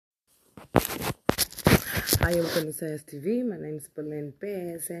Hi, welcome to SAS TV. My name is Belen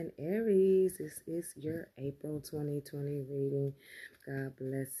Bez and Aries. This is your April 2020 reading. God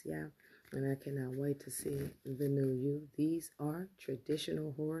bless ya. And I cannot wait to see the new you. These are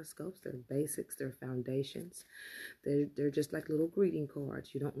traditional horoscopes. They're basics. They're foundations. They're just like little greeting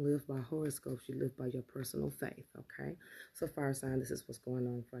cards. You don't live by horoscopes. You live by your personal faith, okay? So fire sign, this is what's going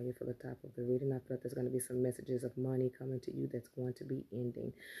on for you for the top of the reading. I feel like there's going to be some messages of money coming to you that's going to be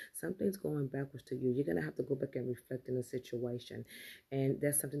ending. Something's going backwards to you. You're going to have to go back and reflect in a situation. And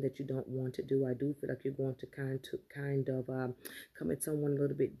that's something that you don't want to do. I do feel like you're going to kind of come at someone a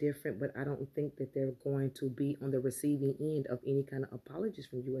little bit different, but I don't think that they're going to be on the receiving end of any kind of apologies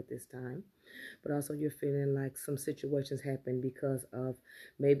from you at this time. But also you're feeling like some situations happen because of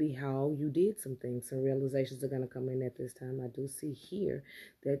maybe how you did some things. Some realizations are going to come in at this time. I do see here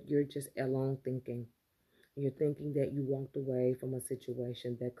that you're just alone thinking. You're thinking that you walked away from a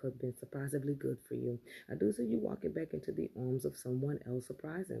situation that could have been surprisingly good for you. I do see you walking back into the arms of someone else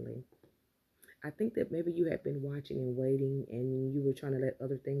surprisingly. I think that maybe you had been watching and waiting and you were trying to let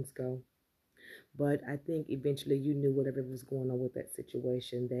other things go. But I think eventually you knew whatever was going on with that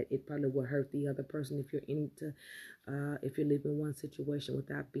situation, that it probably would hurt the other person if you're leaving one situation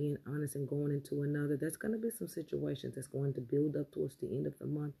without being honest and going into another. There's going to be some situations that's going to build up towards the end of the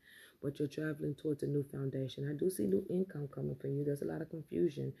month, but you're traveling towards a new foundation. I do see new income coming for you. There's a lot of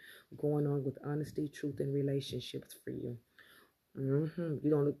confusion going on with honesty, truth, and relationships for you. You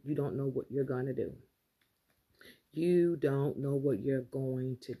don't know what you're going to do. You don't know what you're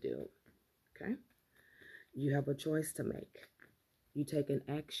going to do. Okay? You have a choice to make. You take an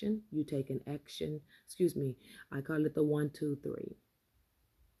action. Excuse me. I call it the 1, 2, 3.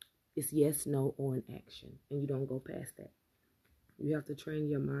 It's yes, no, or an action. And you don't go past that. You have to train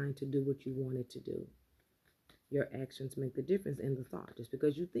your mind to do what you want it to do. Your actions make the difference in the thought. Just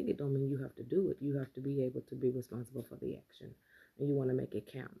because you think it don't mean you have to do it. You have to be able to be responsible for the action. And you want to make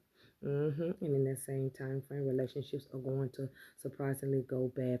it count. And in that same time frame, relationships are going to surprisingly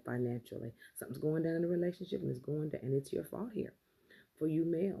go bad financially. Something's going down in the relationship and it's going down, and it's your fault here. For you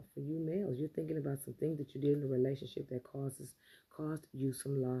males, you're thinking about some things that you did in a relationship that caused you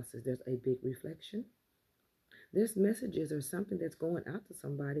some losses. There's a big reflection. There's messages or something that's going out to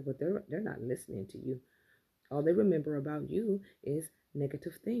somebody, but they're not listening to you. All they remember about you is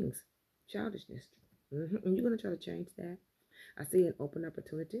negative things, childishness. And you're going to try to change that. I see an open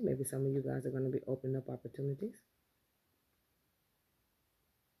opportunity. Maybe some of you guys are going to be opening up opportunities.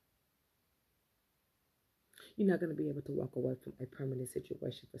 You're not going to be able to walk away from a permanent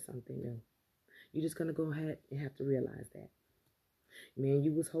situation for something new. You're just going to go ahead and have to realize that. Man,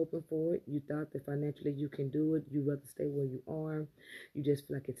 you was hoping for it. You thought that financially you can do it. You rather stay where you are. You just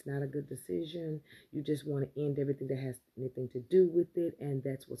feel like it's not a good decision. You just want to end everything that has anything to do with it. And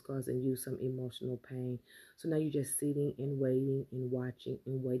that's what's causing you some emotional pain. So now you're just sitting and waiting and watching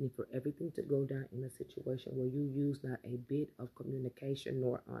and waiting for everything to go down in a situation where you use not a bit of communication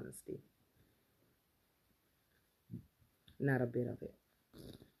nor honesty. Not a bit of it.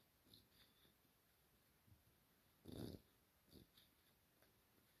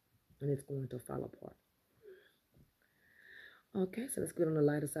 And it's going to fall apart. Okay, so let's get on the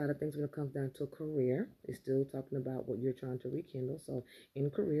lighter side of things when it comes down to career. It's still talking about what you're trying to rekindle. So in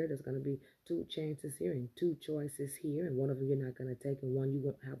career, there's going to be 2 chances here and 2 choices here. And one of them you're not going to take and one you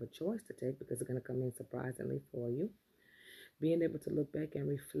won't have a choice to take because it's going to come in surprisingly for you. Being able to look back and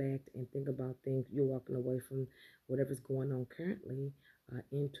reflect and think about things, you're walking away from whatever's going on currently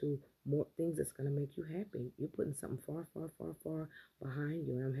into more things that's going to make you happy. You're putting something far, far, far, far behind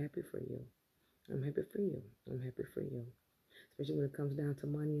you. And I'm happy for you. I'm happy for you. I'm happy for you. Especially when it comes down to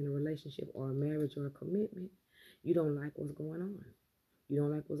money in a relationship or a marriage or a commitment. You don't like what's going on. You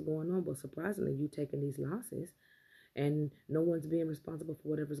don't like what's going on, but surprisingly, you taking these losses and no one's being responsible for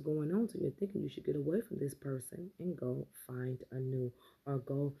whatever's going on. So you're thinking you should get away from this person and go find a new, or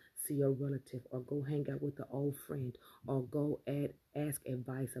go see a relative, or go hang out with an old friend, or go ask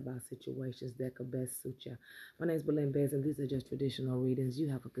advice about situations that could best suit you. My name is Belen Bez, and these are just traditional readings. You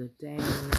have a good day.